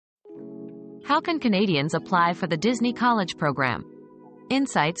How can Canadians apply for the Disney College Program?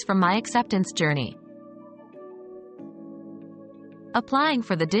 Insights from my acceptance journey. Applying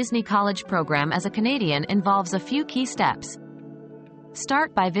for the Disney College Program as a Canadian involves a few key steps.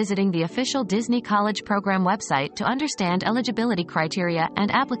 Start by visiting the official Disney College Program website to understand eligibility criteria and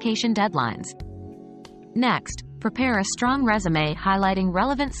application deadlines. Next, prepare a strong resume highlighting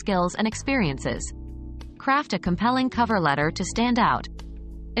relevant skills and experiences. Craft a compelling cover letter to stand out.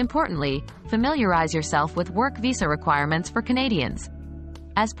 Importantly, familiarize yourself with work visa requirements for Canadians.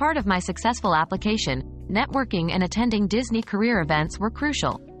 As part of my successful application, networking and attending Disney career events were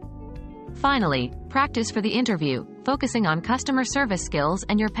crucial. Finally, practice for the interview, focusing on customer service skills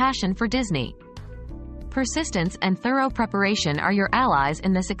and your passion for Disney. Persistence and thorough preparation are your allies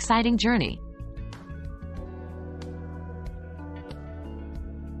in this exciting journey.